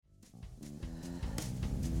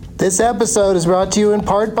This episode is brought to you in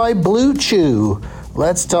part by Blue Chew.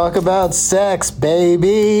 Let's talk about sex,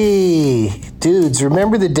 baby. Dudes,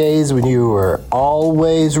 remember the days when you were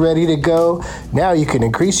always ready to go? Now you can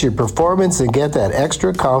increase your performance and get that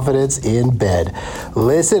extra confidence in bed.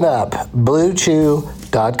 Listen up,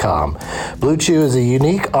 BlueChew.com. Blue Chew is a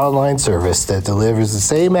unique online service that delivers the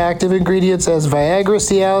same active ingredients as Viagra,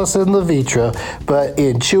 Cialis, and Levitra, but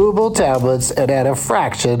in chewable tablets and at a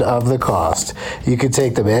fraction of the cost. You can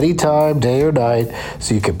take them anytime, day or night,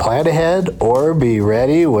 so you can plan ahead or be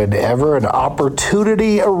ready whenever an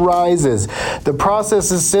opportunity arises. The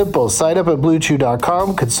process is simple. Sign up at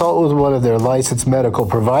BlueChew.com, consult with one of their licensed medical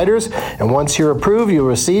providers, and once you're approved, you'll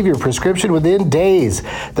receive your prescription within days.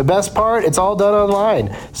 The best part, it's all done online,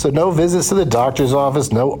 so no visits to the doctor's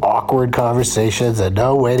office, no awkward conversations, and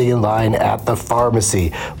no waiting in line at the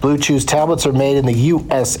pharmacy. Blue Chew's tablets are made in the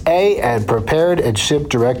USA and prepared and shipped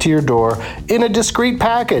direct to your door in a discreet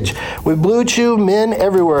package. With Blue Chew, men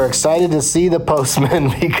everywhere are excited to see the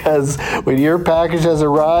postman because when your package has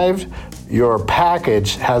arrived, your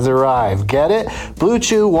package has arrived. Get it? Blue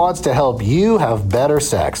Chew wants to help you have better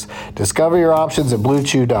sex. Discover your options at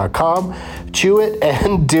BlueChew.com. Chew it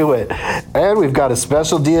and do it. And we've got a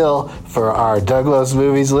special deal for our Douglas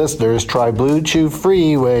Movies listeners. Try Blue Chew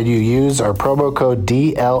free when you use our promo code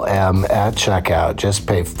DLM at checkout. Just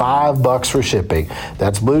pay $5 for shipping.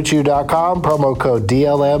 That's BlueChew.com, promo code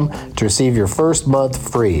DLM to receive your first month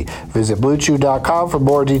free. Visit BlueChew.com for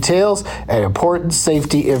more details and important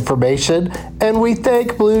safety information. And we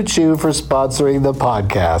thank Blue Chew for sponsoring the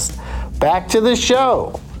podcast. Back to the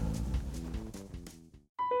show.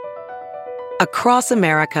 Across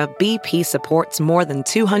America, BP supports more than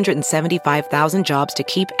 275,000 jobs to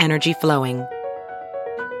keep energy flowing.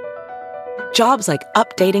 Jobs like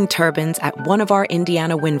updating turbines at one of our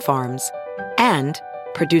Indiana wind farms and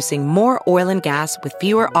producing more oil and gas with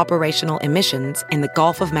fewer operational emissions in the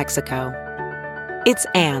Gulf of Mexico. It's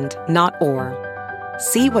and, not or.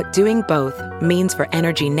 See what doing both means for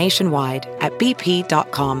energy nationwide at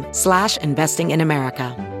bp.com/investing in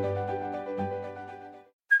America.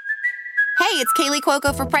 Hey, it's Kaylee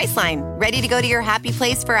Cuoco for Priceline. Ready to go to your happy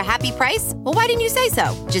place for a happy price? Well, why didn't you say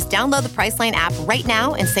so? Just download the Priceline app right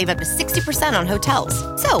now and save up to 60% on hotels.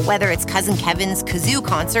 So whether it's Cousin Kevin's Kazoo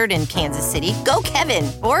Concert in Kansas City, go Kevin,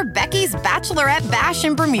 or Becky's Bachelorette Bash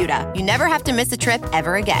in Bermuda, you never have to miss a trip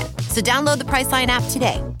ever again. So download the Priceline app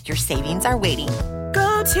today. Your savings are waiting.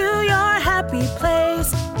 Go to your happy place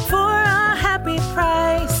for a happy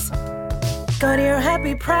price. Go to your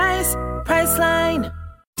happy price, Priceline.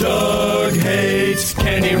 Doug hates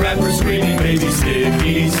candy wrappers, screaming baby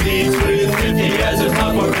sticky seeds with 50 as a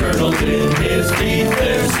popcorn kernels in his teeth.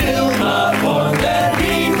 There's still not one that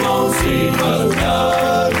he won't see, 'cause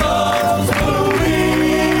Doug loves movies.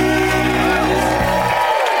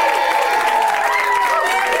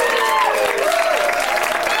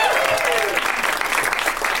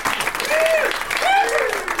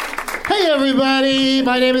 Hey everybody,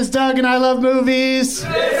 my name is Doug and I love movies.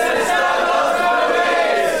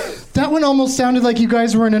 That one almost sounded like you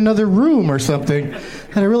guys were in another room or something.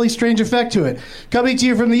 Had a really strange effect to it. Coming to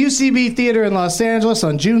you from the UCB Theater in Los Angeles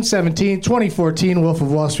on June 17, 2014, Wolf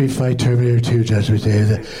of Wall Street Fight, Terminator 2, Judgment Day,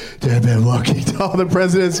 The Dead Man Walking Tall, The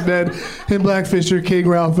President's Men, in Blackfisher, King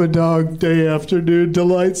Ralph and Dog, Day Afternoon,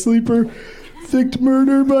 Delight Sleeper, Thick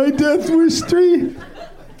Murder by Death Wish 3.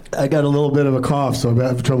 I got a little bit of a cough, so I'm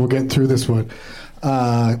having trouble getting through this one.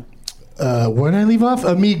 Where did I leave off?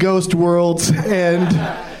 Ghost Worlds and...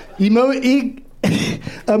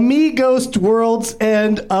 Ghost Worlds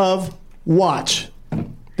and of Watch.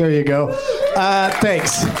 There you go.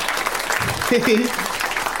 Thanks.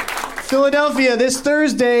 Philadelphia, this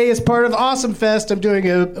Thursday, as part of Awesome Fest, I'm doing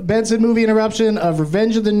a Benson movie interruption of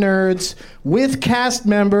Revenge of the Nerds with cast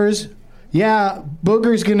members. Yeah,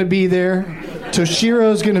 Booger's going to be there.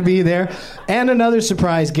 Toshiro's going to be there. And another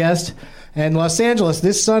surprise guest. And Los Angeles,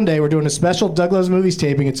 this Sunday, we're doing a special Doug Loves Movies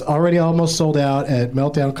taping. It's already almost sold out at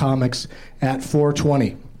Meltdown Comics at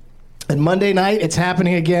 4:20. And Monday night, it's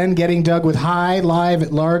happening again, Getting Doug with High, live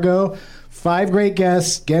at Largo. 5 great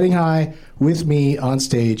guests, getting high with me on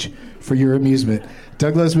stage for your amusement.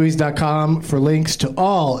 DougLovesMovies.com for links to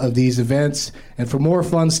all of these events and for more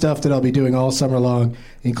fun stuff that I'll be doing all summer long,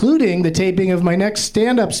 including the taping of my next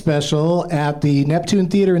stand-up special at the Neptune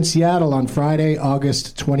Theater in Seattle on Friday,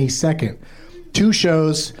 August 22nd. 2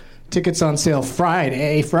 shows, tickets on sale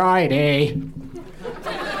Friday.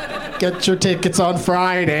 Get your tickets on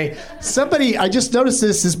Friday. Somebody, I just noticed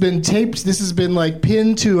this has been taped, this has been like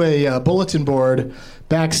pinned to a bulletin board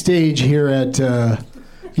backstage here at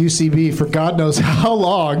UCB for God knows how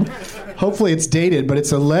long. Hopefully it's dated, but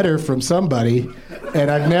it's a letter from somebody And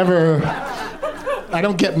I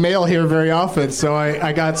don't get mail here very often, so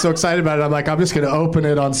I got so excited about it. I'm like, I'm just going to open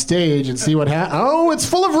it on stage and see what happens. Oh, it's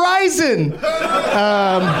full of Ryzen!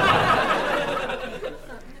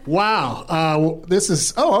 Wow. This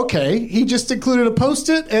is... Oh, okay. He just included a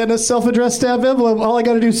Post-it and a self-addressed stamp envelope. All I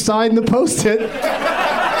got to do is sign the Post-it,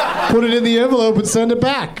 put it in the envelope, and send it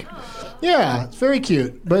back. Yeah, it's very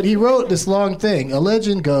cute. But he wrote this long thing. A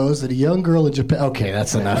legend goes that a young girl in Japan... Okay,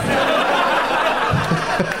 that's enough.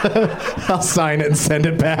 I'll sign it and send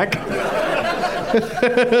it back.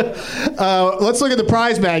 Let's look at the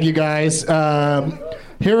prize bag, you guys.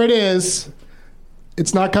 Here it is.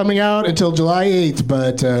 It's not coming out until July 8th,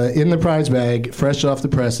 but in the prize bag, fresh off the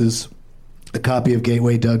presses, a copy of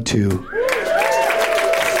Gateway Doug 2.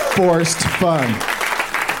 Forced Fun.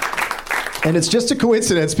 And it's just a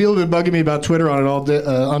coincidence. People have been bugging me about Twitter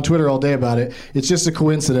on Twitter all day about it. It's just a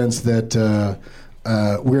coincidence that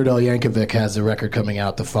Weird Al Yankovic has a record coming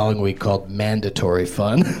out the following week called Mandatory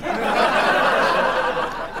Fun.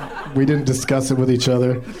 We didn't discuss it with each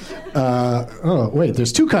other. Oh, wait,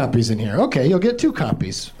 there's 2 copies in here. Okay, you'll get 2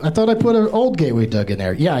 copies. I thought I put an old Gateway Doug in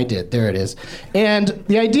there. Yeah, I did. There it is. And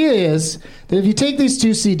the idea is that if you take these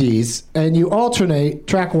 2 CDs and you alternate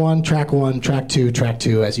track 1, track 1, track 2, track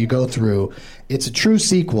 2 as you go through, it's a true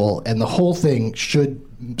sequel, and the whole thing should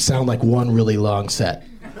sound like one really long set.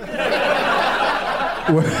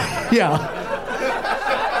 Yeah.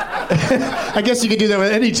 I guess you could do that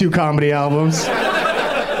with any 2 comedy albums.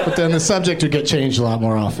 But then the subject would get changed a lot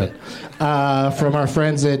more often. From our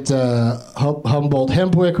friends at Humboldt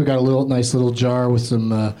Hempwick, we got a nice little jar with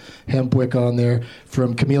some hempwick on there.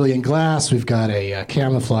 From Chameleon Glass, we've got a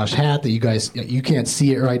camouflage hat that you can't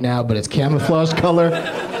see it right now, but it's camouflage color.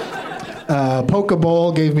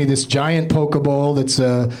 Pokeball gave me this giant Pokeball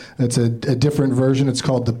that's a different version. It's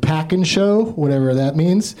called the Pack and Show, whatever that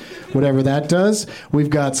means, whatever that does. We've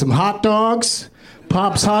got some hot dogs,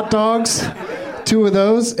 Pop's hot dogs. 2 of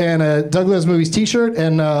those, and a Doug Loves Movies t-shirt,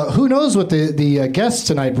 and who knows what the guests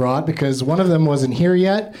tonight brought, because one of them wasn't here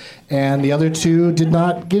yet, and the other 2 did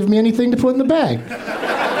not give me anything to put in the bag.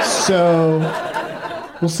 So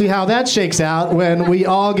we'll see how that shakes out when we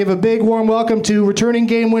all give a big warm welcome to returning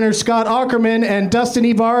game winners Scott Aukerman and Dustin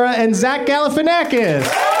Ybarra and Zach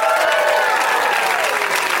Galifianakis.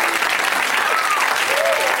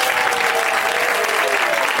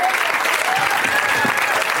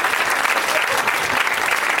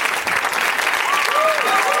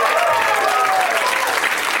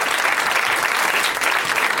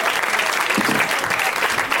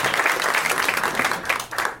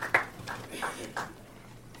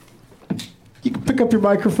 Up your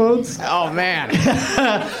microphones. Oh, man.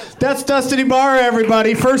 That's Dustin Ybarra,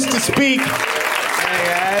 everybody. First to speak. Hey,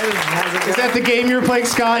 guys. Is that the game you were playing,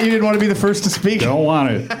 Scott? You didn't want to be the first to speak? Don't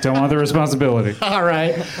want it. Don't want the responsibility. All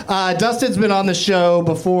right. Dustin's been on the show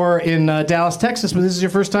before in Dallas, Texas, but this is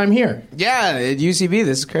your first time here. Yeah, at UCB.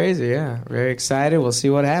 This is crazy, yeah. Very excited. We'll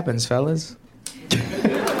see what happens, fellas.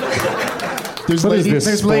 There's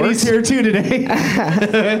ladies here, too, today.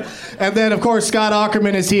 And then, of course, Scott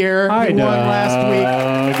Aukerman is here. Hi, he won last week.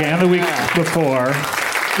 And the week before.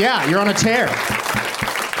 Yeah, you're on a tear.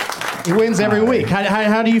 He wins every week.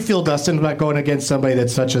 How do you feel, Dustin, about going against somebody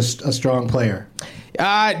that's such a strong player?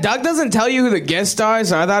 Doug doesn't tell you who the guest are,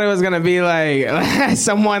 so I thought it was going to be like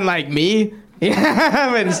someone like me.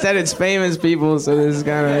 Yeah, but instead it's famous people, so this is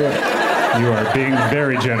kind of... You are being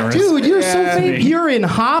very generous. Dude, you're so famous. You're in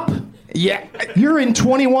Hop. Yeah. You're in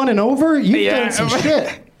 21 and over? You've done some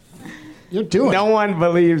shit. You're doing it. No one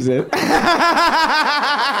believes it.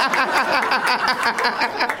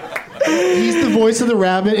 He's the voice of the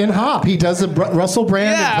rabbit in Hop. He does a Russell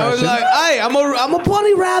Brand impression. I was like, hey, I'm a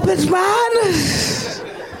bunny rabbit, man.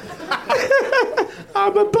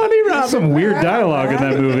 I'm a bunny rabbit. Some weird dialogue in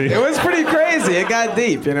that movie. It was pretty crazy. It got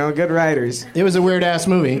deep, good writers. It was a weird-ass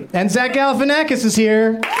movie. And Zach Galifianakis is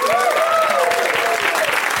here.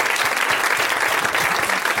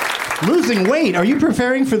 Losing weight. Are you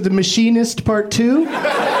preparing for The Machinist Part 2?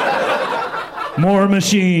 More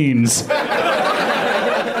machines.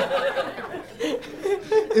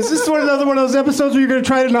 Is this another one of those episodes where you're going to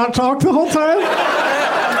try to not talk the whole time?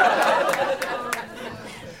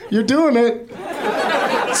 You're doing it.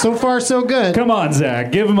 So far, so good. Come on,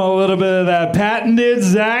 Zach. Give him a little bit of that patented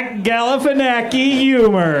Zach Galifianakis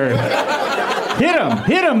humor.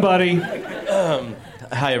 Hit him, buddy.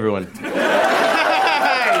 Hi, everyone.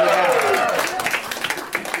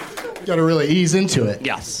 You got to really ease into it.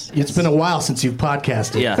 Yes. It's been a while since you've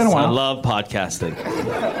podcasted. Yes, been a while. I love podcasting.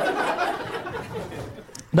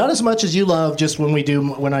 Not as much as you love just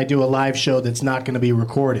when I do a live show that's not going to be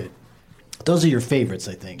recorded. Those are your favorites,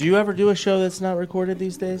 I think. Do you ever do a show that's not recorded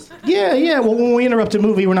these days? Yeah. Well, when we interrupt a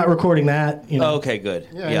movie, we're not recording that. You know. Oh, okay, good.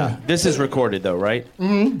 Yeah. This is recorded, though, right?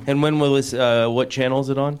 Mm-hmm. And when will this, what channel is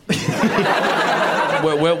it on?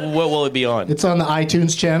 What will it be on? It's on the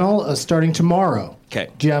iTunes channel starting tomorrow. Okay.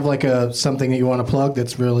 Do you have like something that you want to plug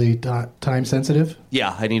that's really time sensitive?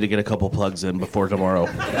 Yeah, I need to get a couple plugs in before tomorrow.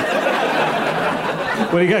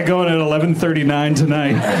 What do you got going at 11:39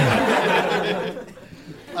 tonight?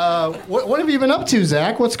 What have you been up to,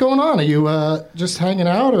 Zach? What's going on? Are you just hanging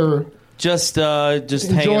out or Just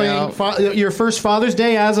hanging out. Your first Father's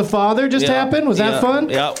Day as a father just happened? Was that fun?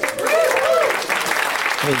 Yeah.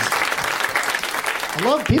 I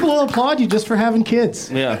love people will applaud you just for having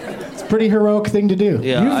kids. Yeah. It's a pretty heroic thing to do.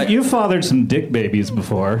 Yeah. You fathered some dick babies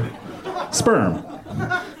before. Sperm.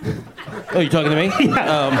 Oh, you talking to me?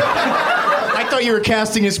 Yeah. I thought you were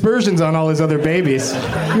casting aspersions on all his other babies.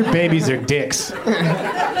 Your babies are dicks.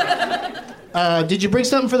 Did you bring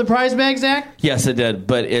something for the prize bag, Zach? Yes, I did,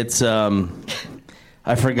 but it's I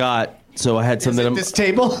forgot. So I had something. Is it this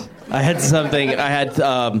table? I had something.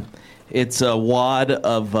 It's a wad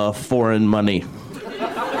of foreign money.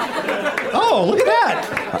 Oh, look at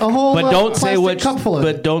that! A whole But don't say plastic which. cup full of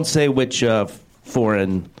But it. don't say which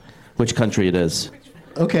which country it is,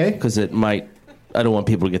 Okay. because it might. I don't want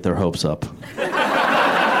people to get their hopes up.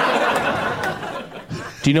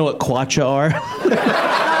 Do you know what kwacha are?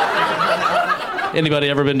 Anybody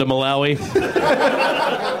ever been to Malawi?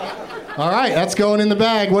 All right, that's going in the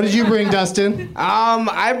bag. What did you bring, Dustin?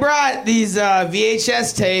 I brought these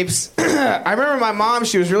VHS tapes. I remember my mom,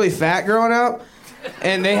 she was really fat growing up.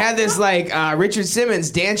 And they had this, like, Richard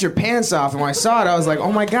Simmons, Dance Your Pants Off. And when I saw it, I was like,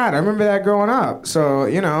 oh, my God, I remember that growing up. So,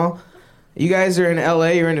 you know, you guys are in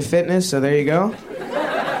L.A., you're into fitness, so there you go.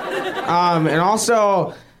 And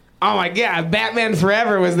also, oh, my God, Batman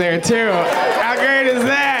Forever was there, too. How great is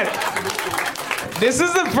that? This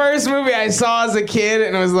is the first movie I saw as a kid,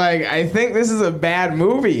 and I was like, I think this is a bad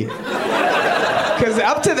movie. Because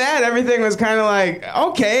up to that, everything was kind of like,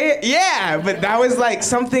 okay, yeah, but that was like,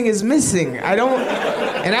 something is missing. And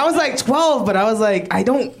I was like 12, but I was like,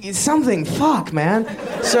 it's something, fuck, man.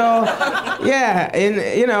 So, yeah,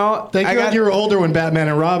 and, you know. Thank God you were older when Batman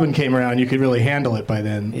and Robin came around. You could really handle it by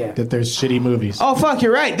then, that there's shitty movies. Oh, fuck,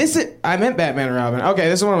 you're right. I meant Batman and Robin. Okay,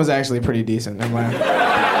 this one was actually pretty decent. Never mind.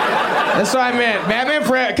 That's what I meant. Batman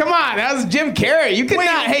Forever. Come on, that was Jim Carrey. You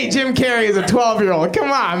cannot hate Jim Carrey as a 12-year-old.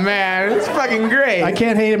 Come on, man. It's fucking great. I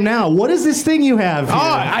can't hate him now. What is this thing you have here? Oh,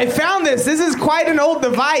 I found this. This is quite an old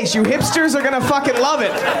device. You hipsters are gonna fucking love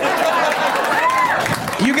it.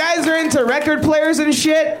 You guys are into record players and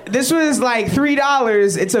shit? This was like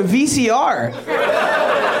 $3. It's a VCR.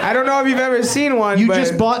 I don't know if you've ever seen one. You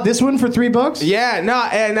just bought this one for $3? Yeah, no,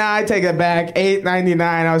 I take it back. $8.99.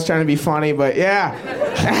 I was trying to be funny, but yeah.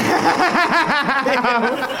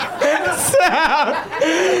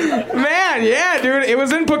 Man, yeah, dude, it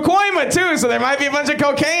was in Pacoima too, so there might be a bunch of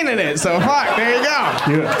cocaine in it. So fuck, there you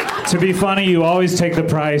go. To be funny, you always take the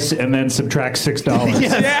price and then subtract $6.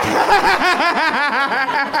 Yeah.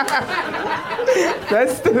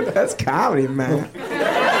 That's comedy, man.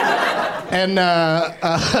 And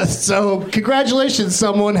so, congratulations,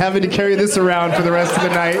 someone having to carry this around for the rest of the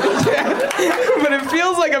night. But it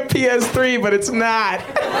feels like a PS3, but it's not.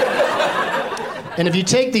 And if you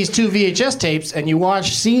take these two VHS tapes and you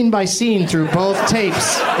watch scene by scene through both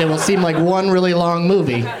tapes, it will seem like one really long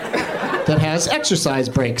movie that has exercise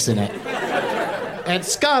breaks in it. And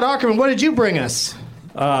Scott Aukerman, what did you bring us?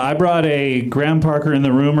 I brought a Graham Parker in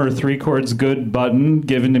the Rumor 3 chords good button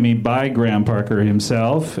given to me by Graham Parker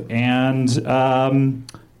himself, and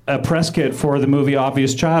a press kit for the movie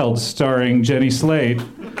Obvious Child starring Jenny Slate.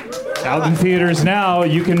 Out in theaters now,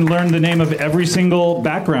 you can learn the name of every single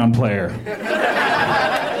background player.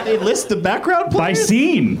 They list the background players? By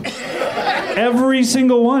scene. Every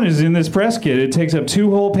single one is in this press kit. It takes up 2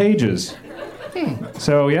 whole pages.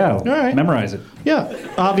 So, yeah, right. Memorize it. Yeah,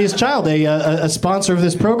 Obvious Child, a sponsor of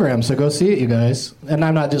this program, so go see it, you guys. And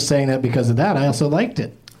I'm not just saying that because of that, I also liked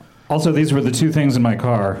it. Also, these were the 2 things in my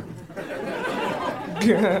car.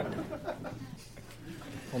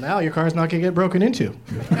 Well, now your car's not going to get broken into.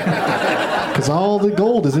 Because all the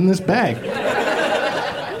gold is in this bag.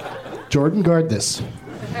 Jordan, guard this.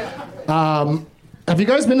 Have you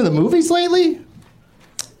guys been to the movies lately?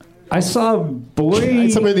 I saw Boy...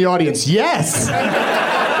 Somebody in the audience, yes!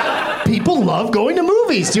 People love going to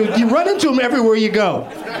movies. You run into them everywhere you go.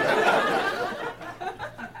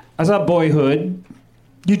 I saw Boyhood.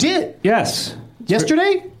 You did? Yes.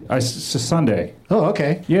 Yesterday? Sunday. Oh,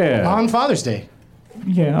 okay. Yeah. On Father's Day.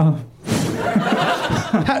 Yeah.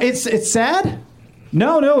 It's sad?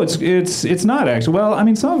 No, it's not actually. Well, I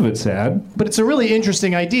mean, some of it's sad. But it's a really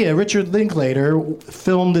interesting idea. Richard Linklater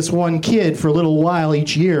filmed this one kid for a little while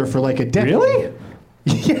each year for like a decade. Really?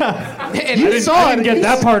 Yeah. I didn't get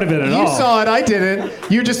that part of it at all. You saw it, I didn't.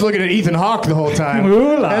 You're just looking at Ethan Hawke the whole time.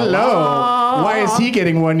 Ooh la Hello. la. Why is he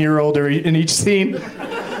getting 1 year older in each scene?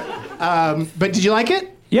 But did you like it?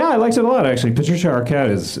 Yeah, I liked it a lot, actually. Patricia Arquette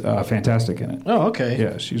is fantastic in it. Oh, okay.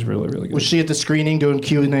 Yeah, she's really, really good. Was she at the screening doing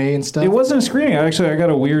Q&A and stuff? It wasn't a screening. I got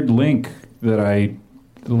a weird link that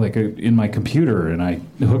in my computer, and I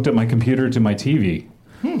hooked up my computer to my TV.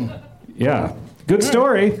 Yeah. Good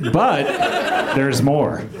story, but there's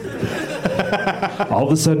more. All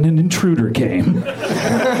of a sudden, an intruder came.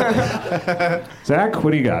 Zach,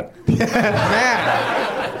 what do you got?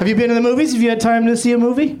 Have you been to the movies? Have you had time to see a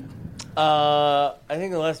movie? I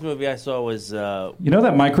think the last movie I saw was... You know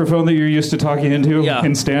that microphone that you're used to talking into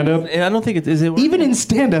in stand-up? I don't think it is. Even in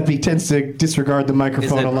stand-up, he tends to disregard the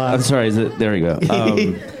microphone a lot. I'm sorry. There we go.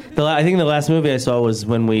 I think the last movie I saw was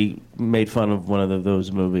when we made fun of one of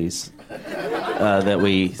those movies that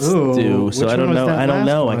we do. So I don't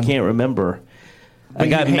know. I can't remember. I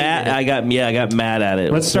got mad at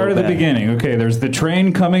it. Let's start at the beginning. Okay, there's the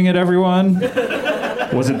train coming at everyone.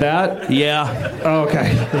 Was it that? Yeah. Oh,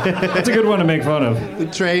 okay. That's a good one to make fun of. The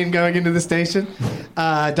train going into the station.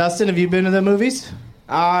 Dustin, have you been to the movies?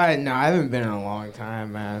 No, I haven't been in a long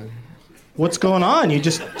time, man. What's going on? You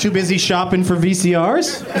just too busy shopping for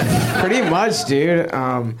VCRs? Pretty much, dude.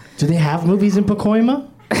 Do they have movies in Pacoima?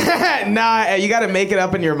 Nah, you got to make it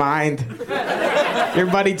up in your mind. Your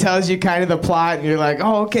buddy tells you kind of the plot, and you're like,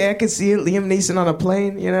 oh, okay, I can see it. Liam Neeson on a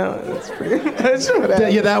plane, you know? That's pretty much what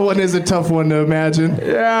happens. Yeah, that one is a tough one to imagine.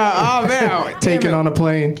 Yeah, oh, man. Taken on a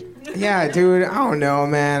plane. Yeah, dude, I don't know,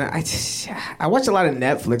 man. I watch a lot of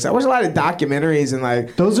Netflix. I watch a lot of documentaries and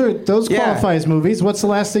like... Those qualify as movies. What's the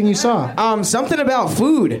last thing you saw? Something about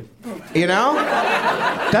food, you know?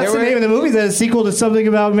 That's the name of the movie? Is that a sequel to Something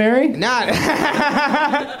About Mary? Not...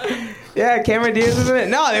 Yeah, Cameron Diaz was in it.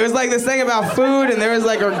 No, there was like this thing about food, and there was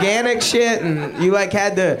like organic shit, and you like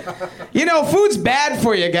had to, food's bad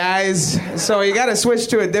for you guys, so you got to switch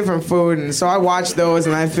to a different food. And so I watched those,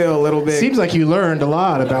 and I feel a little bit. Seems like you learned a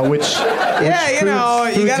lot about which. Yeah,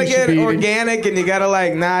 you got to get organic, and you got to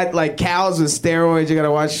like not like cows with steroids. You got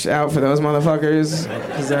to watch out for those motherfuckers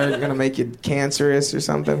because they're gonna make you cancerous or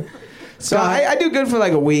something. So I do good for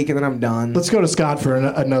like a week, and then I'm done. Let's go to Scott for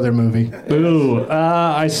another movie. Ooh,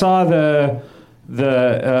 I saw the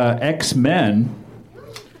X-Men.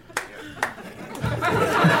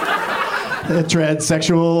 A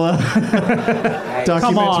transsexual documentary.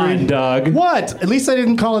 Come on, Doug. What? At least I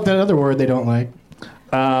didn't call it that other word they don't like.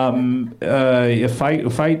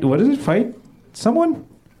 Fight. What is it? Fight someone?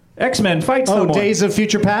 X-Men fight someone. Oh, Days of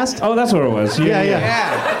Future Past? Oh, that's what it was.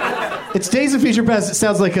 Yeah. It's Days of Future Past. It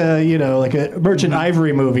sounds like a Merchant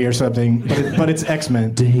Ivory movie or something, but it's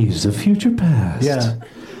X-Men. Days of Future Past. Yeah.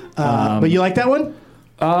 But you like that one?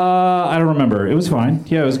 I don't remember. It was fine.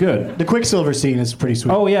 Yeah, it was good. The Quicksilver scene is pretty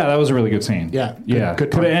sweet. Oh, yeah, that was a really good scene. Yeah.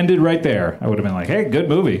 Good could have ended right there. I would have been like, hey, good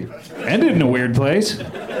movie. Ended in a weird place.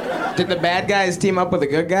 Did the bad guys team up with the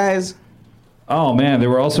good guys? Oh, man, there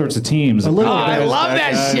were all sorts of teams. I love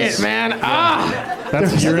that shit, man.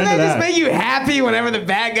 You're into that that. just make you happy whenever the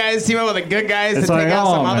bad guys team up with the good guys to take out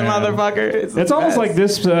some other motherfucker? It's almost like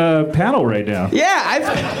this panel right now.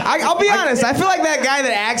 Yeah, I'll be honest. I feel like that guy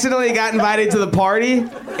that accidentally got invited to the party,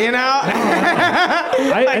 you know?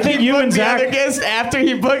 I think you and Zach... the other guest after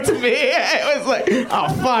he booked me. It was like, oh,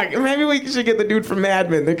 fuck. Maybe we should get the dude from Mad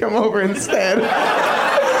Men to come over instead.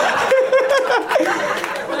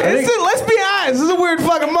 Let's be honest, this is a weird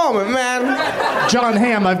fucking moment, man. John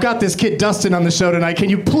Hamm, I've got this kid Dustin on the show tonight. Can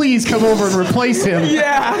you please come over and replace him?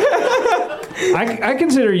 Yeah. I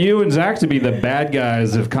consider you and Zach to be the bad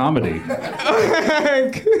guys of comedy.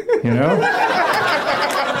 You know?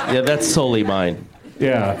 Yeah, that's solely mine.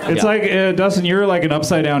 Yeah. It's like, Dustin, you're like an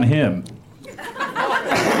upside-down him.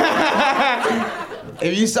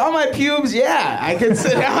 If you saw my pubes, yeah, I could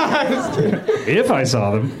sit down. If I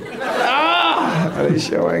saw them. Are they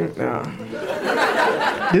showing? No.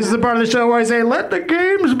 This is the part of the show where I say, let the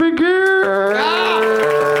games begin.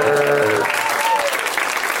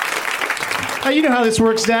 You know how this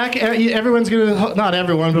works, Zach. Everyone's going to, not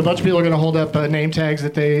everyone, but a bunch of people are going to hold up name tags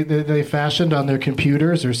that they fashioned on their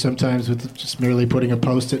computers, or sometimes with just merely putting a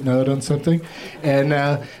Post-it note on something.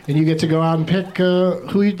 And you get to go out and pick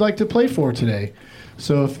who you'd like to play for today.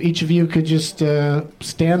 So if each of you could just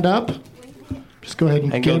stand up. Just go ahead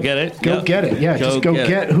and go get it. Go get it. Yeah, just go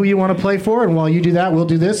get who you want to play for. And while you do that, we'll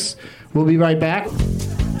do this. We'll be right back.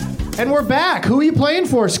 And we're back. Who are you playing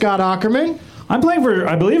for, Scott Aukerman? I'm playing for,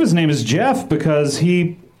 I believe his name is Jeff, because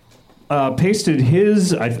he pasted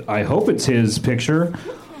his, I hope it's his picture,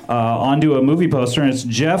 onto a movie poster, and it's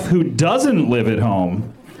Jeff who doesn't live at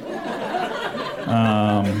home.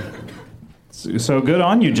 So good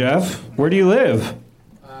on you, Jeff. Where do you live?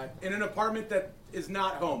 In an apartment that is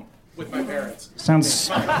not home with my parents. Sounds...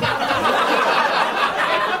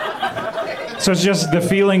 So it's just the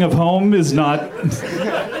feeling of home is not...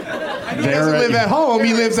 He doesn't live at home.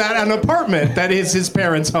 He lives at an apartment that is his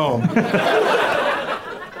parents' home.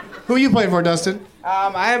 Who are you playing for, Dustin?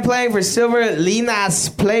 I am playing for Silver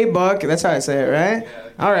Linas Playbook. That's how I say it, right?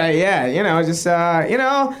 All right,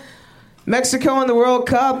 yeah. Mexico in the World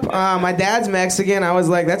Cup. My dad's Mexican. I was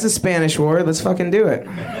like, that's a Spanish word. Let's fucking do it.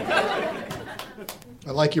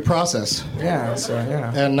 I like your process. Yeah, so,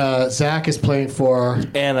 yeah. And Zach is playing for...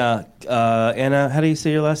 Anna, how do you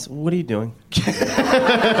say your last... What are you doing?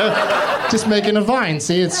 Just making a Vine.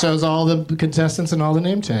 See, it shows all the contestants and all the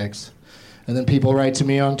name tags. And then people write to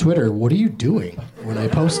me on Twitter, what are you doing when I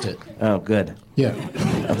post it? Oh, good. Yeah.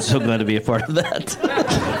 I'm so glad to be a part of that.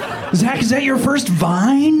 Zach, is that your first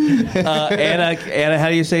Vine? Anna, how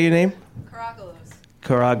do you say your name?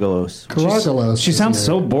 Caragolos. She sounds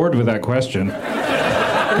so bored with that question.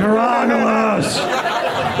 Caragolos!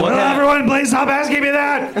 Will everyone please stop asking me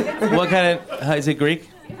that? What kind of... Is it Greek?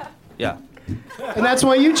 Yeah. And that's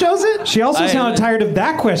why you chose it? She also sounded tired of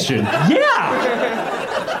that question. Yeah!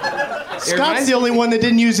 Scott's the only one that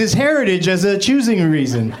didn't use his heritage as a choosing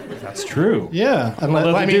reason. That's true. Yeah.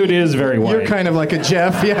 Although the dude is very white. You're kind of like a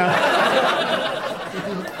Jeff, yeah.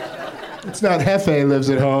 It's not Hefe lives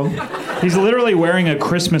at home. He's literally wearing a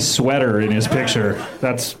Christmas sweater in his picture.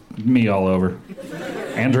 That's me all over.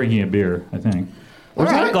 And drinking a beer, I think.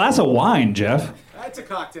 Where's that glass of wine, Jeff? It's a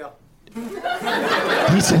cocktail.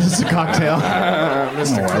 He says it's a cocktail.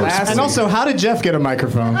 Mr. Classy. And also, how did Jeff get a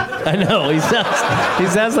microphone? I know, he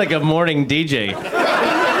sounds like a morning DJ.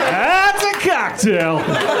 That's a cocktail.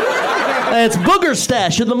 It's Booger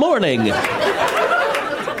Stash in the morning.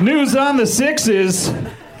 News on the Sixes.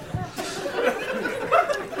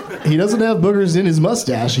 He doesn't have boogers in his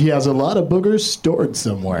mustache. He has a lot of boogers stored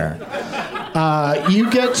somewhere.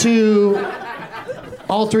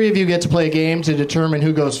 All three of you get to play a game to determine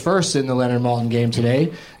who goes first in the Leonard Maltin game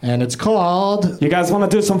today. And it's called... You guys want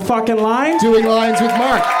to do some fucking lines? Doing Lines with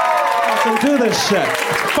Mark. Fucking do this shit.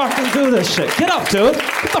 Fucking do this shit. Get up, dude.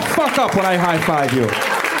 Get the fuck up when I high-five you.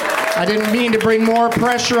 I didn't mean to bring more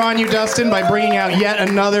pressure on you, Dustin, by bringing out yet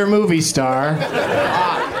another movie star.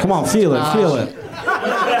 Come on, feel it, feel it.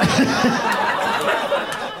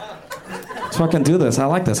 Let's fucking do this. I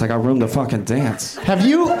like this. I got room to fucking dance. Have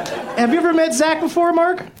you ever met Zach before,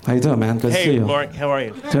 Mark? How you doing, man? Good to see you. Hey, Mark, how are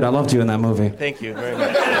you? Dude, I loved you in that movie. Thank you very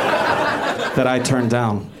much. That I turned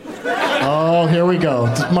down. Oh, here we go.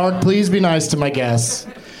 Mark, please be nice to my guests.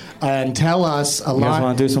 And tell us a line. You guys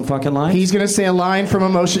want to do some fucking lines? He's going to say a line from a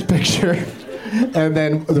motion picture. And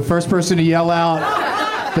then the first person to yell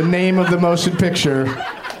out the name of the motion picture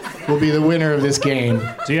will be the winner of this game.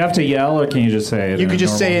 Do you have to yell, or can you just say it? You can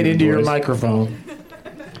just say it into your microphone.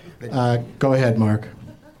 Go ahead, Mark.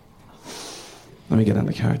 Let me get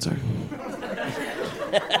into character.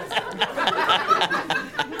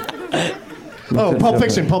 Pulp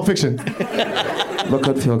Fiction. Look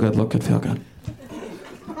good, feel good. Look good, feel good.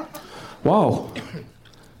 Whoa.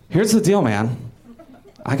 Here's the deal, man.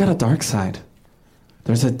 I got a dark side.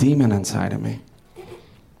 There's a demon inside of me.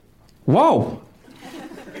 Whoa.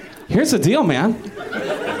 Here's the deal, man.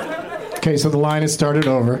 Okay, so the line has started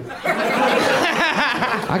over.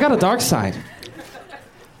 I got a dark side.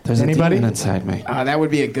 There's Anybody? a demon inside me. That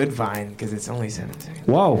would be a good Vine, because it's only 17.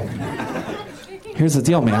 Whoa. Here's the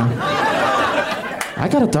deal, man. I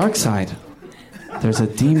got a dark side. There's a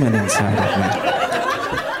demon inside of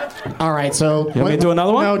me. All right, so... You want me to do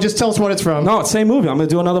another one? No, just tell us what it's from. No, it's same movie. I'm going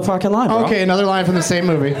to do another fucking line, bro. Okay, another line from the same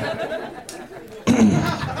movie.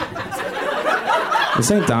 This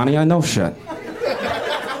ain't Donnie. I know shit.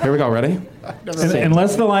 Here we go. Ready?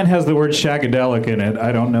 Unless the line has the word shagadelic in it,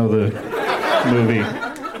 I don't know the movie.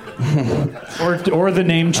 or the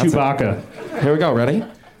name Chewbacca. Here we go. Ready?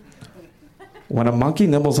 When a monkey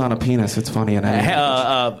nibbles on a penis, it's funny and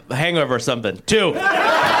Hangover or something. 2.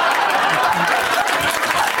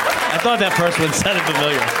 I thought that first one sounded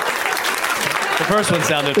familiar. The first one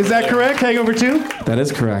sounded Is that correct? Hangover 2? That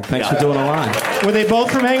is correct. Thanks for doing a line. Were they both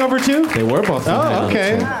from Hangover 2? They were both from Hangover 2.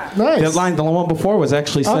 Okay. Nice. That line, the one before, was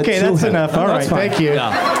actually said Okay, to that's him. enough. All right, fine. thank you.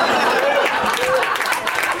 Yeah.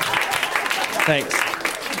 Thanks.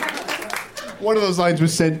 One of those lines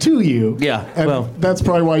was said to you. Yeah, And well, that's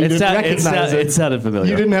probably why you didn't recognize it. It sounded familiar.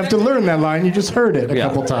 You didn't have to learn that line. You just heard it a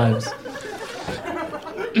couple times.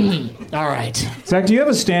 All right. Zach, do you have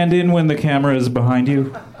a stand-in when the camera is behind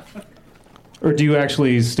you? Or do you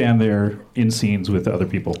actually stand there in scenes with other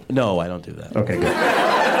people? No, I don't do that. Okay, good.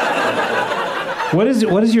 What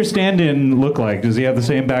does your stand-in look like? Does he have the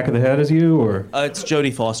same back of the head as you, or? It's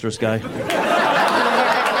Jodie Foster's guy.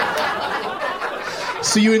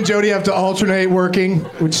 So you and Jodie have to alternate working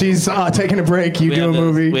when she's taking a break. You do a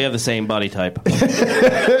movie. We have the same body type.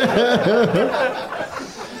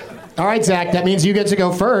 All right, Zach. That means you get to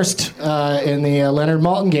go first in the Leonard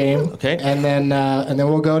Maltin game. Okay. And then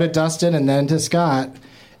we'll go to Dustin and then to Scott.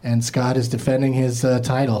 And Scott is defending his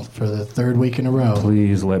title for the third week in a row.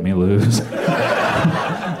 Please let me lose.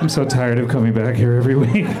 I'm so tired of coming back here every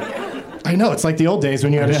week. I know, it's like the old days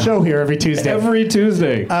when you had a show here every Tuesday. Every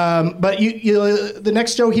Tuesday. But the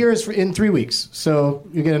next show here is in 3 weeks, so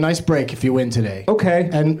you get a nice break if you win today. Okay.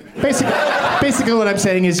 And basically what I'm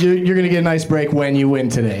saying is you're going to get a nice break when you win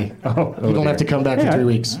today. You don't have to come back for 3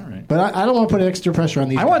 weeks. All right. But I don't want to put extra pressure on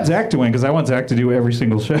these I want Zach to win because I want Zach to do every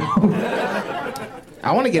single show.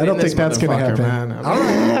 I want to get in this motherfucker,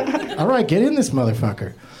 man. All right, get in this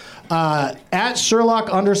motherfucker. At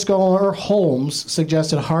Sherlock_Holmes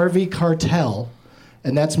suggested Harvey Keitel,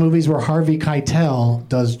 and that's movies where Harvey Keitel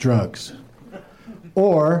does drugs.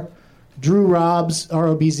 Or Drew Robs,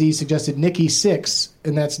 ROBZ, suggested Nicky Six,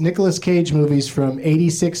 and that's Nicolas Cage movies from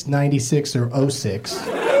 86, 96, or 06.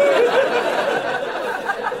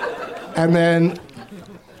 And then,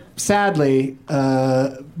 sadly,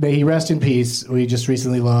 may he rest in peace, we just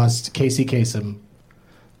recently lost Casey Kasem,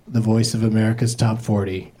 the voice of America's Top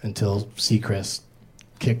 40, until Seacrest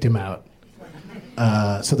kicked him out.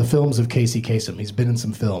 So the films of Casey Kasem. He's been in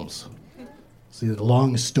some films. So he had a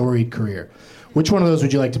long, storied career. Which one of those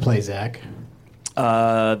would you like to play, Zach?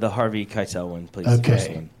 The Harvey Keitel one, please.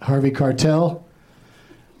 Okay. Harvey Keitel.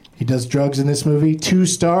 He does drugs in this movie. 2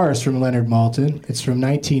 stars from Leonard Maltin. It's from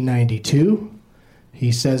 1992.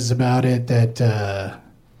 He says about it that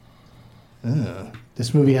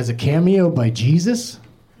this movie has a cameo by Jesus.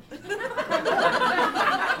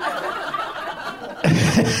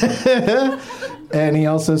 And he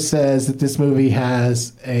also says that this movie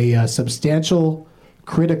has a substantial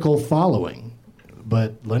critical following,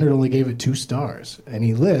 but Leonard only gave it 2 stars. And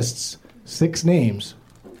he lists 6 names.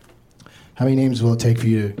 How many names will it take for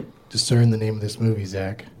you to discern the name of this movie,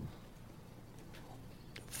 Zach?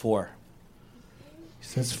 4. He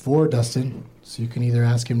says 4, Dustin. So you can either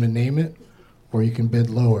ask him to name it, or you can bid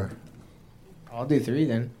lower. I'll do 3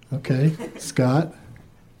 then. Okay. Scott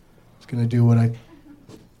is going to do what I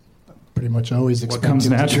pretty much always expect. What comes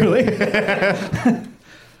him naturally. To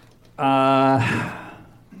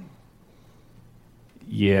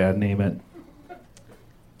Yeah, name it. All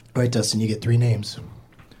right, Dustin, you get 3 names.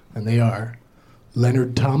 And they are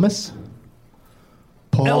Leonard Thomas,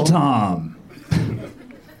 El Tom,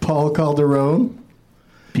 Paul Calderone,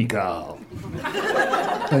 Pical,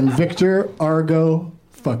 and Victor Argo.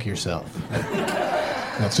 Fuck yourself.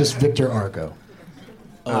 That's just Victor Argo.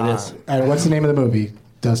 Oh, it is. And what's the name of the movie,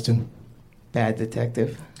 Dustin? Bad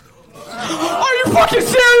Detective. Are you fucking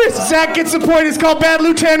serious? Zach gets the point. It's called Bad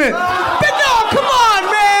Lieutenant. But no, come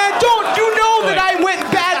on, man. Don't you know that I went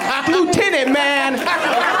Bad Lieutenant, man?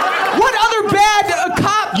 What other bad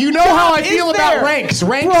cop? You know how I feel about there? ranks.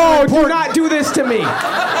 Ranks Bro, are important. do not do this to me.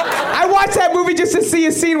 I watched that movie just to see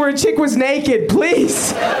a scene where a chick was naked.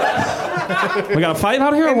 Please. We got a fight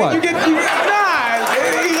out here or what? We're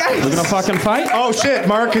gonna fucking fight? Oh shit,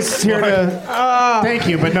 Mark is here to thank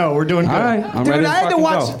you, but no, we're doing good. All right, I'm Dude, ready to I fucking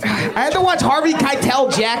had to watch Harvey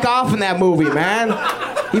Keitel jack off in that movie, man.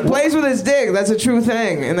 He plays with his dick. That's a true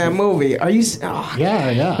thing in that movie. Are you? Oh.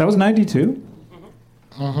 Yeah. That was 92?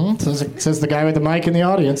 Says the guy with the mic in the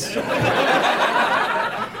audience.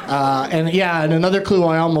 And another clue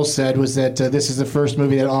I almost said was that this is the first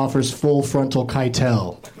movie that offers full frontal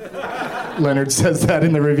Keitel. Leonard says that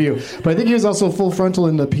in the review. But I think he was also full frontal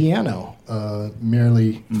in The Piano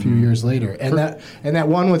merely a few years later. And that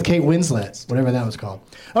one with Kate Winslet, whatever that was called.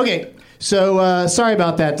 Okay, so sorry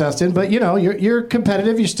about that, Dustin, but you're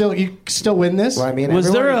competitive. You still win this. Well, I mean,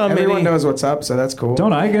 Was everyone knows what's up, so that's cool.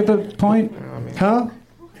 Don't I get the point? Huh?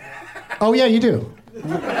 Oh yeah, you do.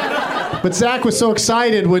 But Zach was so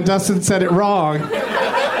excited when Dustin said it wrong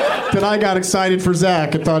that I got excited for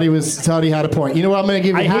Zach and thought he had a point. You know what? I'm going to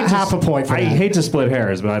give you half a point for that. I hate to split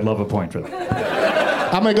hairs, but I'd love a point for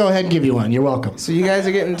that. I'm going to go ahead and give you one. You're welcome. So you guys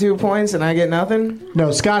are getting 2 points and I get nothing?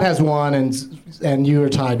 No, Scott has 1 and you are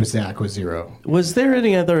tied with Zach with 0. Was there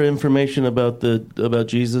any other information about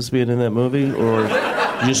Jesus being in that movie, or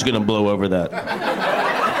you're just gonna blow over that?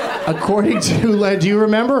 According to do you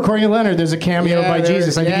remember? According to Leonard, there's a cameo by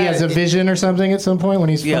Jesus. I think he has a vision or something at some point when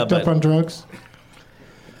he's fucked up on drugs.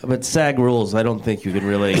 But SAG rules. I don't think you can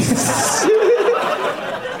really.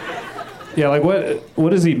 Yeah, like what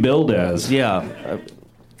does he billed as? Yeah.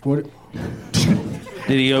 What?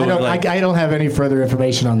 Did he go I don't have any further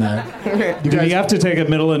information on that. Did he have to take a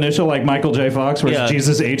middle initial like Michael J. Fox, where it's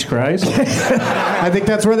Jesus H. Christ? I think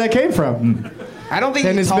that's where that came from. I don't think.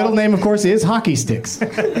 And his middle name, of course, is Hockey Sticks.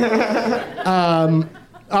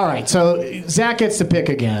 All right, so Zach gets to pick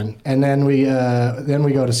again, and then we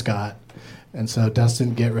go to Scott. And so,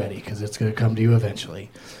 Dustin, get ready, because it's going to come to you eventually.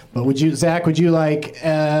 But Zach, would you like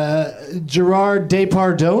Gerard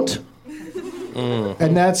Depardieu?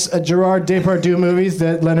 And that's a Gerard Depardieu movies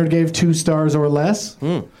that Leonard gave 2 stars or less.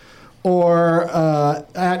 Or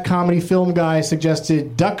at Comedy Film Guy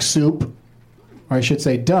suggested Duck Soup, or I should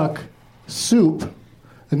say Duck Soup,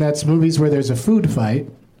 and that's movies where there's a food fight.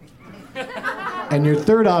 And your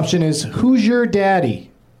third option is Who's Your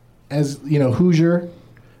Daddy? As you know, Hoosier,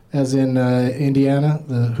 as in Indiana,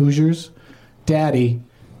 the Hoosiers, Daddy,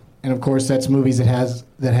 and of course that's movies that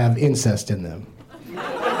have incest in them.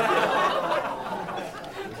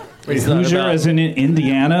 Wait, Hoosier as in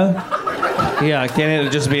Indiana? Yeah, can't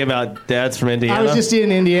it just be about dads from Indiana? I was just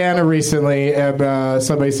in Indiana recently, and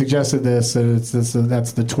somebody suggested this, and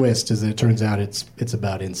that's the twist, is that it turns out it's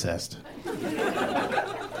about incest.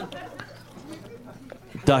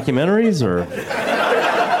 Documentaries, or?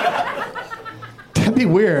 That'd be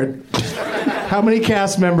weird. How many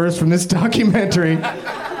cast members from this documentary?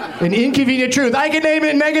 An Inconvenient Truth. I can name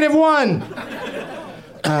it -1.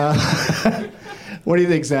 What do you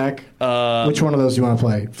think, Zach? Which one of those do you want to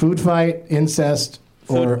play? Food fight, incest,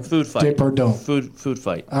 or food fight? Dip or don't? Food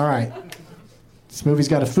fight. All right. This movie's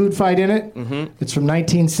got a food fight in it. Mm-hmm. It's from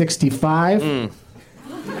 1965.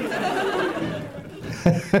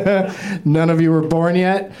 None of you were born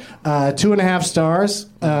yet. 2.5 stars.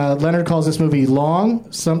 Leonard calls this movie long,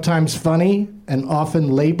 sometimes funny, and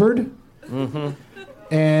often labored. Mm-hmm.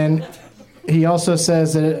 And he also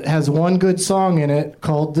says that it has one good song in it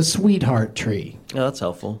called The Sweetheart Tree. Oh, that's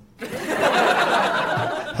helpful.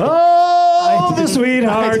 Oh, the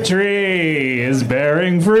sweetheart tree is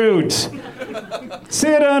bearing fruit.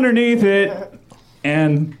 Sit underneath it,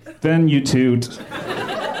 and then you toot.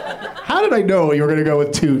 How did I know you were going to go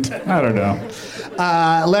with toot? I don't know.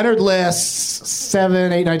 Leonard lists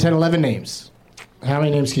 7, 8, 9, 10, 11 names. How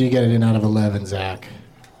many names can you get it in out of 11, Zach?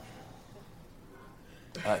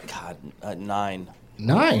 9.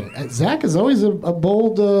 9. Zach is always a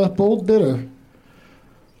bold bidder.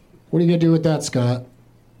 What are you going to do with that, Scott?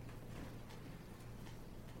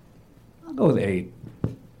 I'll go with 8.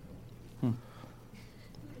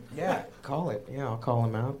 Yeah, call it. Yeah, I'll call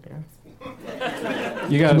him out. Yeah.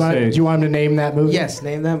 You gotta say. Do you want him to name that movie? Yes,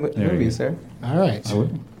 name that movie, sir. All right.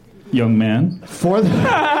 Young man. For the.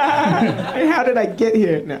 How did I get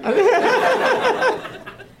here? No.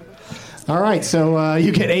 All right, so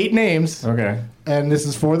you get 8 names. Okay. And this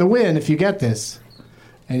is for the win if you get this.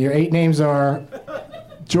 And your 8 names are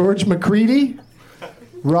George McCready,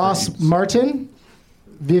 Ross Martin,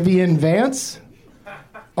 Vivian Vance,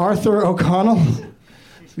 Arthur O'Connell,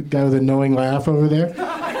 the guy with a knowing laugh over there,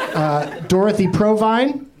 Dorothy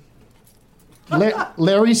Provine,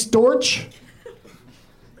 Larry Storch,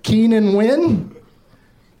 Keenan Wynn,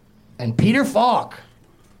 and Peter Falk.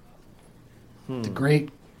 The great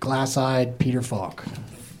glass-eyed Peter Falk.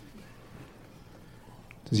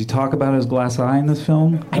 Does he talk about his glass eye in this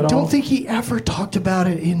film? I don't think he ever talked about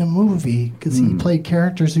it in a movie because he played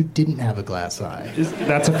characters who didn't have a glass eye.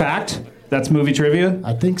 That's a fact? That's movie trivia?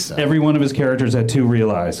 I think so. Every one of his characters had 2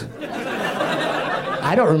 real eyes.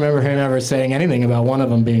 I don't remember him ever saying anything about one of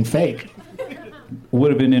them being fake. Would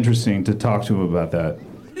have been interesting to talk to him about that.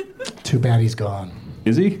 Too bad he's gone.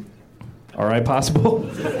 Is he? All right, possible?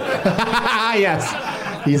 Yes.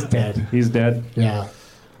 He's dead. He's dead? Yeah.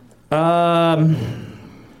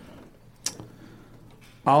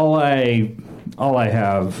 All I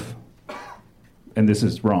have, and this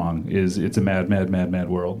is wrong, is it's a mad, mad, mad, mad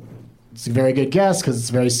world. It's a very good guess because it's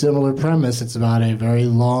a very similar premise. It's about a very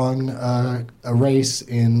long a race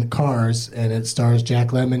in cars, and it stars Jack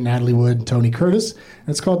Lemmon, Natalie Wood, and Tony Curtis. And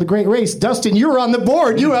it's called The Great Race. Dustin, you're on the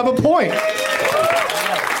board. You have a point. Nice.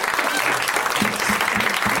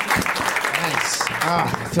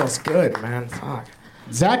 Ah, it feels good, man. Fuck.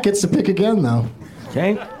 Zach gets to pick again, though.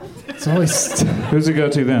 Okay. It's always. Who's it go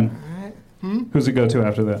to then? Who's it go to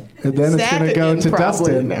after that? And then it's going to go to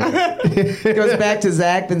Dustin. It goes back to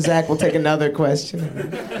Zach, then Zach will take another question.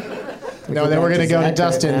 No, then we're going to go to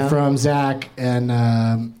Dustin from Zach.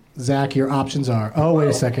 And Zach, your options are... Oh, wait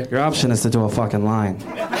a second. Your option is to do a fucking line.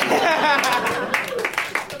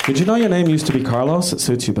 Did you know your name used to be Carlos? It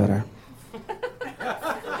suits you better.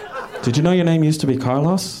 Did you know your name used to be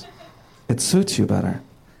Carlos? It suits you better.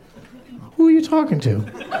 Who are you talking to?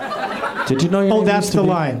 Did you know your name that's used to the be...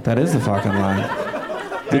 line. That is the fucking line.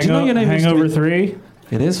 Did you know your name Hangover used to be... 3?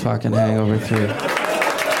 It is fucking Hangover 3. I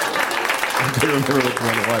don't remember which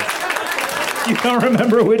one it was. You don't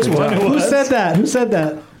remember which one it was? Who said that? Who said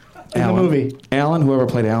that in Alan. the movie? Alan, whoever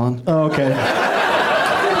played Alan. Oh, okay.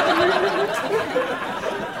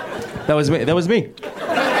 That was me. That was me.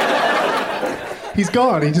 He's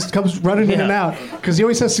gone. He just comes running in and out because he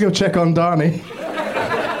always has to go check on Donnie.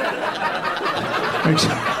 Make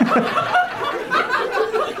sure.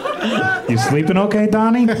 You sleeping okay,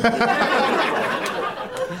 Donnie?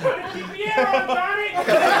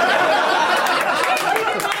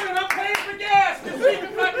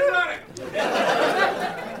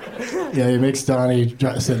 Yeah, he makes Donnie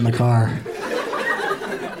sit in the car.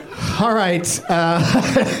 All right.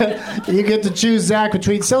 You get to choose, Zach,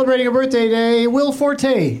 between celebrating a birthday day, Will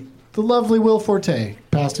Forte, the lovely Will Forte,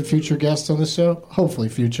 past and future guest on the show, hopefully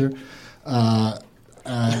future.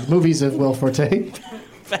 Movies of Will Forte.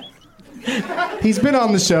 He's been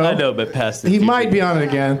on the show. I know, but past He might be on it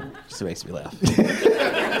again. Just makes me laugh.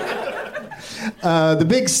 The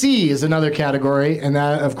Big C is another category, and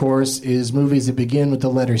that, of course, is movies that begin with the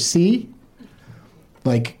letter C,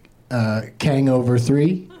 like Hangover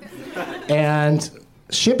 3. And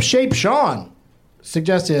Ship Shape Sean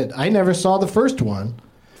suggested, I never saw the first one,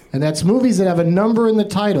 and that's movies that have a number in the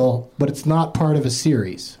title, but it's not part of a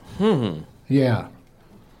series. Yeah.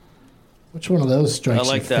 Which one of those strikes you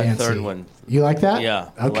I like that fancy? third one. You like that?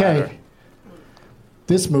 Yeah. Okay. Latter.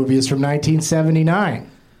 This movie is from 1979.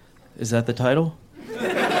 Is that the title?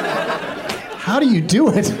 How do you do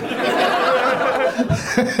it?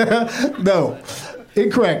 No.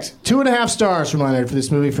 Incorrect. 2.5 stars from Leonard for this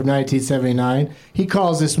movie from 1979. He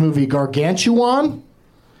calls this movie gargantuan.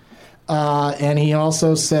 And he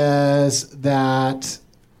also says that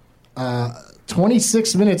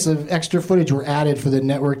 26 minutes of extra footage were added for the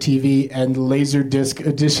network TV and Laserdisc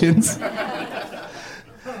editions.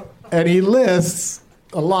 And he lists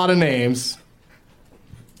a lot of names.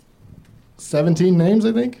 17 names,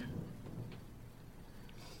 I think?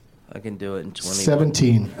 I can do it in 21.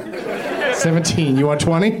 17. 17. You want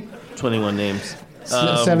 20? 21 names.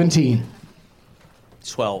 17.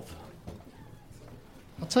 12.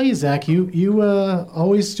 I'll tell you, Zach, you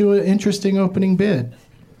always do an interesting opening bid.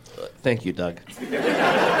 Thank you, Doug.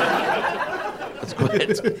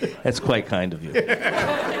 That's quite kind of you.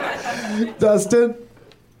 Dustin?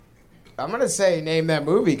 I'm going to say name that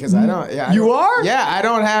movie because I don't. Yeah, You are? Yeah, I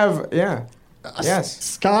don't have. Yeah. Yes.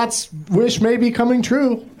 Scott's wish may be coming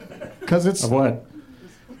true. Because it's. Of what?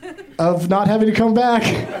 Of not having to come back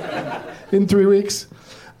in 3 weeks.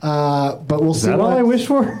 But we'll see that what all I wish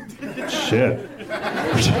for. Shit.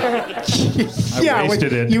 I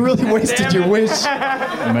wasted it. You really wasted your wish.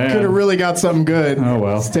 Man. Could have really got something good. Oh,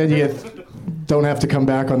 well. Instead, you don't have to come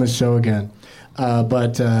back on the show again.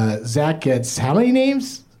 But Zach gets how many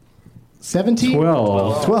names? 17?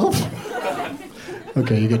 12. 12?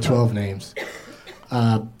 Okay, you get 12 names.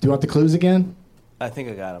 Do you want the clues again? I think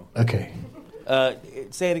I got him. Okay.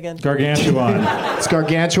 Say it again. Gargantuan. It's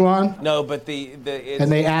gargantuan. No, but it's,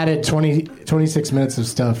 And they added 26 minutes of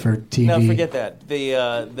stuff for TV. no, forget that.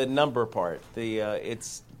 The number part.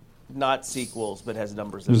 It's not sequels, but has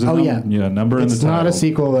numbers. In There's it. a yeah. Yeah, number in the It's title. not a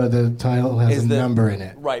sequel. The title has Is a the- number in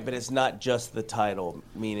it. Right, but it's not just the title,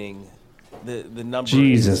 meaning the number.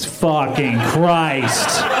 Jesus fucking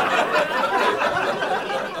Christ.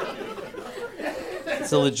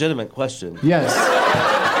 It's a legitimate question. Yes.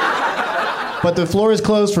 But the floor is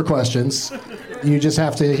closed for questions. You just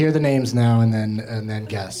have to hear the names now and then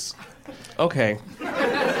guess. Okay.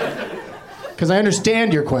 Because I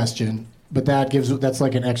understand your question, but that's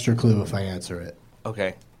like an extra clue if I answer it.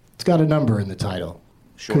 Okay. It's got a number in the title.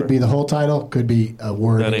 Sure. Could be the whole title. Could be a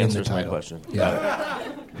word That in the answers my title. question. Yeah.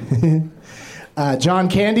 John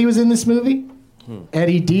Candy was in this movie.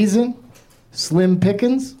 Eddie Deason, Slim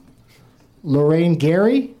Pickens, Lorraine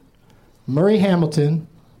Gary, Murray Hamilton,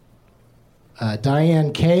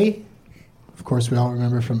 Diane Kay. Of course, we all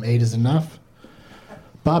remember from 8 is Enough.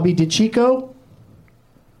 Bobby DeCicco,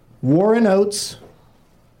 Warren Oates,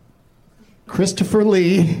 Christopher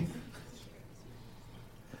Lee,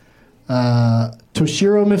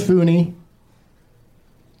 Toshiro Mifune,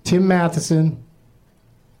 Tim Matheson,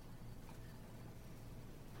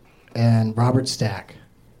 and Robert Stack.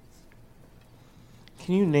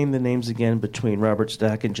 Can you name the names again between Robert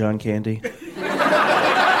Stack and John Candy?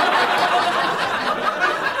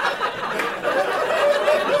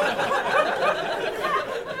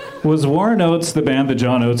 Was Warren Oates the band that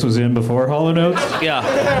John Oates was in before Hall & Oates? Yeah.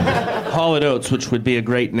 Hall & Oates, which would be a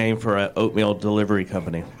great name for an oatmeal delivery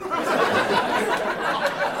company.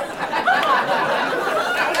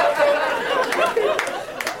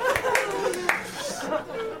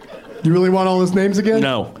 You really want all those names again?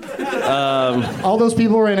 No. All those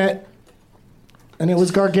people were in it, and it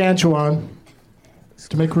was gargantuan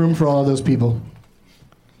to make room for all of those people.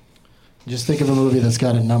 Just think of a movie that's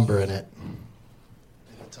got a number in it.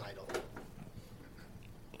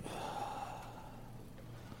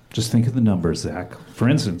 Just think of the numbers, Zach. For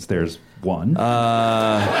instance, there's 1.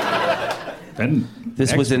 Then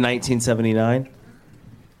This was in 1979.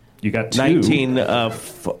 You got 2.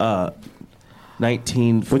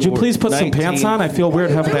 19. Would you please put some pants on? I feel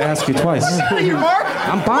weird having to ask you twice. You, Mark?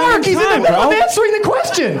 I'm buying Mark, he's in the middle of answering the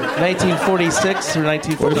question. 1946 or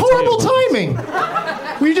 1942? Horrible timing.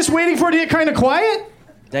 Were you just waiting for it to get kind of quiet?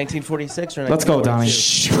 1946 or 1942? Let's go, Donnie.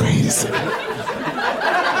 Shh, wait a second.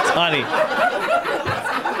 Donnie.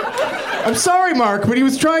 I'm sorry, Mark, but he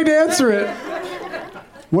was trying to answer it.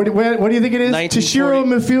 What do you think it is? Toshiro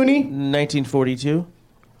Mifune? 1942.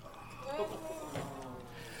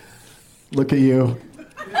 Look at you.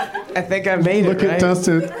 I think I made it. Look at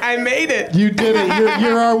Dustin. I made it. You did it.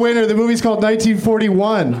 You're our winner. The movie's called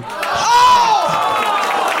 1941. Oh!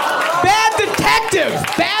 Bad detective.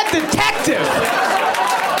 Bad detective.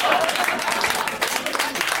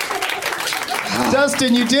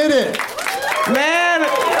 Dustin, you did it. Man,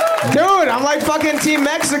 dude, I'm like fucking Team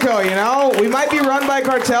Mexico, you know? We might be run by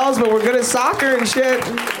cartels, but we're good at soccer and shit.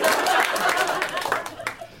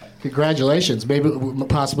 Congratulations. Maybe we'll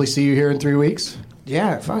possibly see you here in 3 weeks.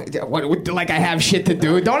 Yeah, fine. What, like I have shit to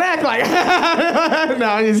do? Don't act like... No,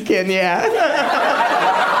 I'm just kidding, yeah.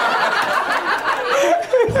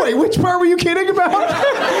 Wait, which part were you kidding about?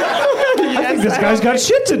 I think this guy's got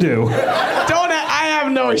shit to do. I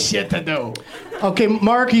have no shit to do. Okay,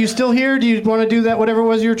 Mark, are you still here? Do you want to do that, whatever it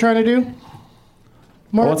was you were trying to do?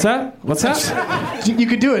 Mark? What's that? What's that? You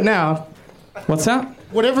could do it now. What's that?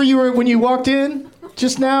 Whatever you were when you walked in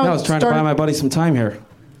just now. I was trying to buy my buddy some time here.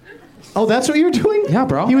 Oh, that's what you were doing? Yeah,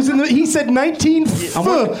 bro. He said 19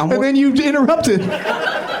 and then you interrupted.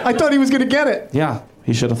 I thought he was going to get it. Yeah,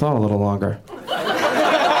 he should have thought a little longer.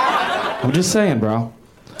 I'm just saying, bro.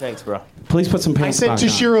 Thanks, bro. Please put some pants on. I said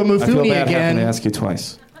Toshiro Mifune I feel bad again. having to ask you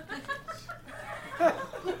twice.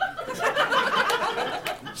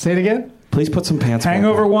 Say it again? Please put some pants on.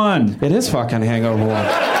 Hangover 1. It is fucking Hangover 1.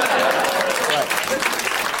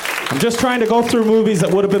 I'm just trying to go through movies that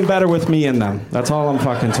would have been better with me in them. That's all I'm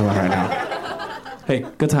fucking doing right now. Hey,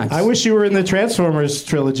 good times. I wish you were in the Transformers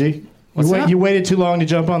trilogy. You waited too long to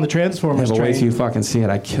jump on the Transformers the train. way you fucking see it,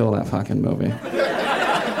 I'd kill that fucking movie.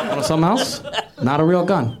 Want something else? Not a real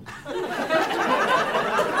gun.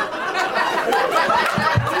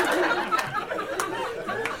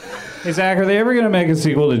 Hey, Zach, are they ever going to make a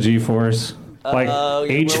sequel to G-Force? Like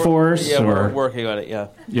H-Force? Yeah, we're or... working on it, yeah.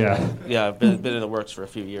 Yeah. Yeah, I've been in the works for a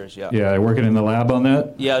few years, yeah. Yeah, they're working in the lab on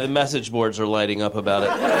that? Yeah, the message boards are lighting up about it.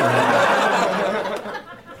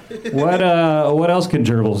 What else can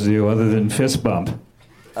gerbils do other than fist bump?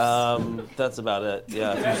 That's about it,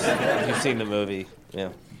 yeah. If you've seen the movie, yeah.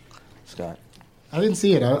 Scott. I didn't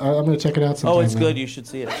see it. I'm going to check it out sometime. Oh, it's now. good. You should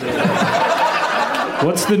see it.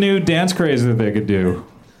 What's the new dance craze that they could do?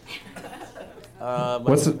 I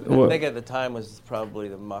think at the time was probably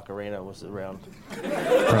the Macarena was around.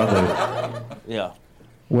 Probably. Yeah.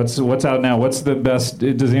 What's out now? What's the best?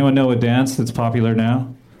 Does anyone know a dance that's popular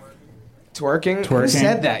now? Twerking? Who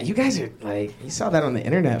said that? You guys are like, you saw that on the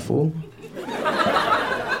internet, fool.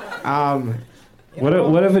 What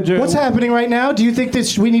if a What's happening right now? Do you think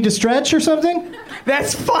we need to stretch or something?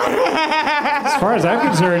 That's fun. As far as I'm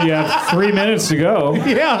concerned, you have 3 minutes to go.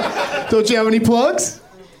 Yeah. Don't you have any plugs?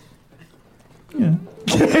 Yeah.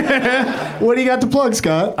 What do you got to plug,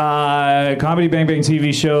 Scott? Comedy Bang Bang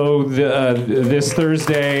TV show this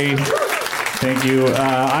Thursday. Thank you.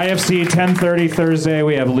 IFC 10:30 Thursday.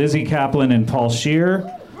 We have Lizzie Kaplan and Paul Scheer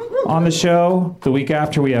on the show. The week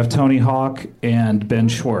after, we have Tony Hawk and Ben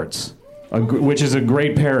Schwartz, which is a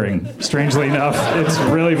great pairing. Strangely enough, it's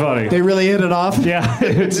really funny. They really hit it off. Yeah,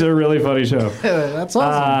 it's a really funny show. That's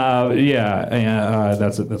awesome.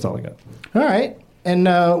 That's it. That's all I got. All right. And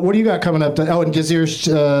what do you got coming up? And does your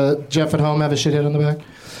Jeff at home have a shithead on the back?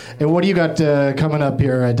 And what do you got coming up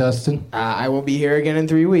here, Dustin? I will be here again in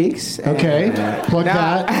 3 weeks. Okay, plug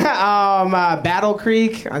that. Battle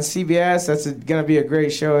Creek on CBS. That's going to be a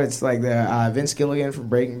great show. It's like the Vince Gilligan from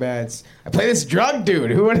Breaking Bad. I play this drug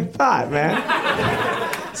dude. Who would have thought, man?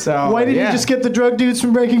 So why didn't you just get the drug dudes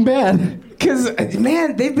from Breaking Bad? Because,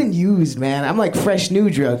 man, they've been used, man. I'm like fresh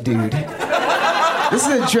new drug dude. This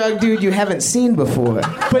is a drug dude you haven't seen before.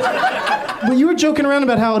 But you were joking around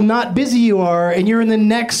about how not busy you are, and you're in the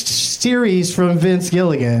next series from Vince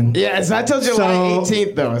Gilligan. Yeah, it's not till July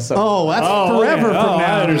 18th, though. So. Oh, that's forever from now.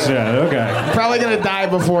 I understand. Okay. I'm probably going to die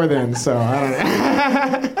before then, so I don't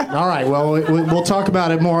know. All right, well, we'll talk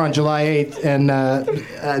about it more on July 8th.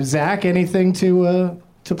 And Zach, anything to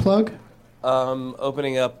plug?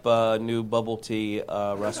 Opening up a new bubble tea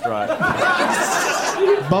restaurant.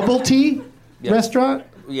 Bubble tea restaurant?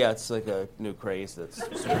 Yeah, it's like a new craze that's...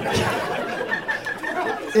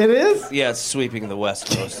 It is? Yeah, it's sweeping the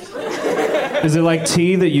West Coast. Is it like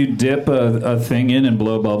tea that you dip a thing in and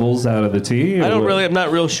blow bubbles out of the tea? I'm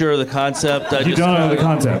not real sure of the concept. You don't know the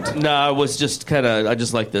concept? No, I was just I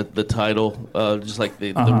just like the title, just like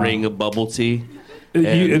the ring of bubble tea.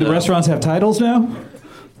 The restaurants have titles now?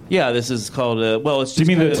 Yeah, this is called, it's just... Do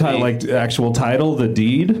you mean the actual title, the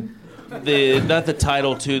deed? Not the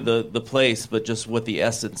title to the place, but just what the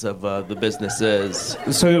essence of the business is.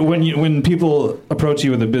 So when people approach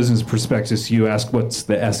you with a business prospectus, you ask what's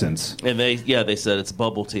the essence? And they said it's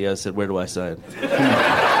bubble tea. I said, where do I sign?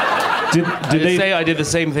 Did they say I did the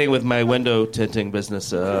same thing with my window tinting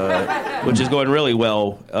business, which is going really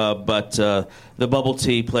well. But the bubble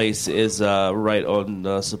tea place is right on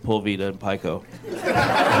Sepulveda and Pico.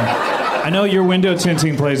 I know your window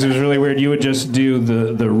tinting place is really weird. You would just do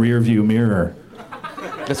the rear view mirror.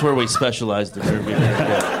 That's where we specialize, the rear view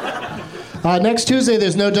mirror. Next Tuesday,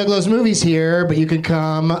 there's no Doug Loves Movies here, but you can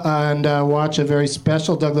come and watch a very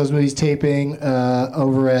special Doug Loves Movies taping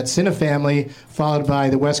over at Cinefamily, followed by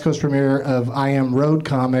the West Coast premiere of I Am Road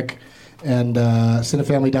Comic, and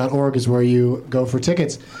cinefamily.org is where you go for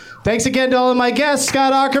tickets. Thanks again to all of my guests,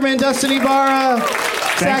 Scott Aukerman, Dustin Ybarra,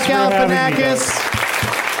 Zach Galifianakis,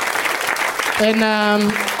 and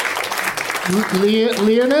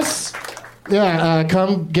Leonis. Yeah,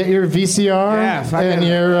 come get your VCR and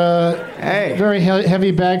your very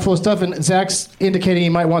heavy bag full of stuff. And Zach's indicating he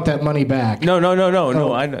might want that money back. No. I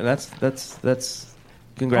know that's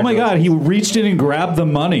congratulations. Oh my God, he reached in and grabbed the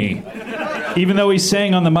money. Even though he's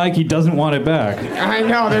saying on the mic he doesn't want it back. I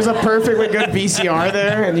know, there's a perfectly good VCR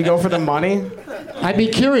there, and you go for the money. I'd be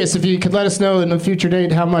curious if you could let us know in a future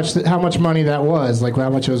date how much money that was, like how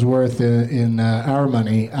much it was worth in our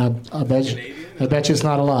money. I bet you it's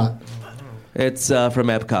not a lot. It's from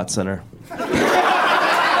Epcot Center.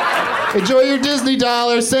 Enjoy your Disney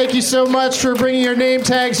dollars. Thank you so much for bringing your name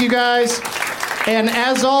tags, you guys. And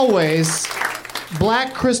as always,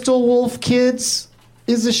 Black Crystal Wolf Kids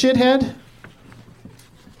is a shithead.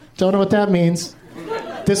 Don't know what that means.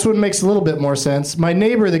 This one makes a little bit more sense. My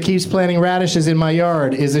neighbor that keeps planting radishes in my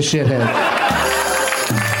yard is a shithead.